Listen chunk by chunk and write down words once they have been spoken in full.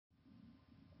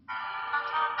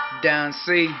Down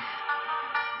C,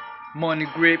 Money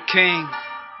Grip King,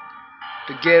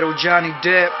 the Ghetto Johnny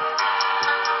Depp,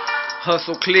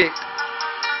 Hustle Click,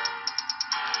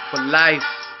 for life.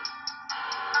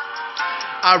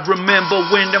 I remember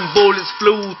when them bullets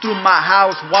flew through my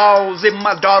house walls. If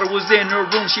my daughter was in her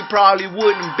room, she probably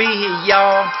wouldn't be here,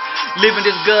 y'all. Living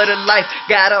this gutter life,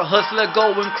 got a hustler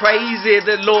going crazy.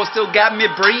 The Lord still got me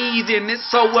breathing, it's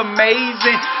so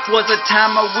amazing. Was a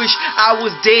time I wish I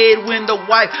was dead when the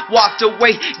wife walked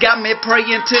away. Got me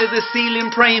praying to the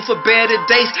ceiling, praying for better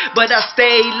days. But I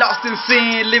stayed lost in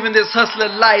sin, living this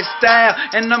hustler lifestyle.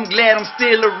 And I'm glad I'm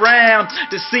still around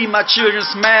to see my children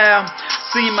smile.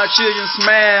 See my children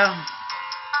smile.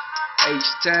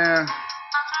 H-Town,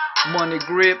 Money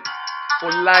Grip,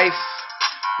 for life.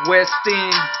 West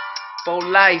End, for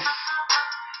life.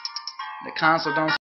 The console don't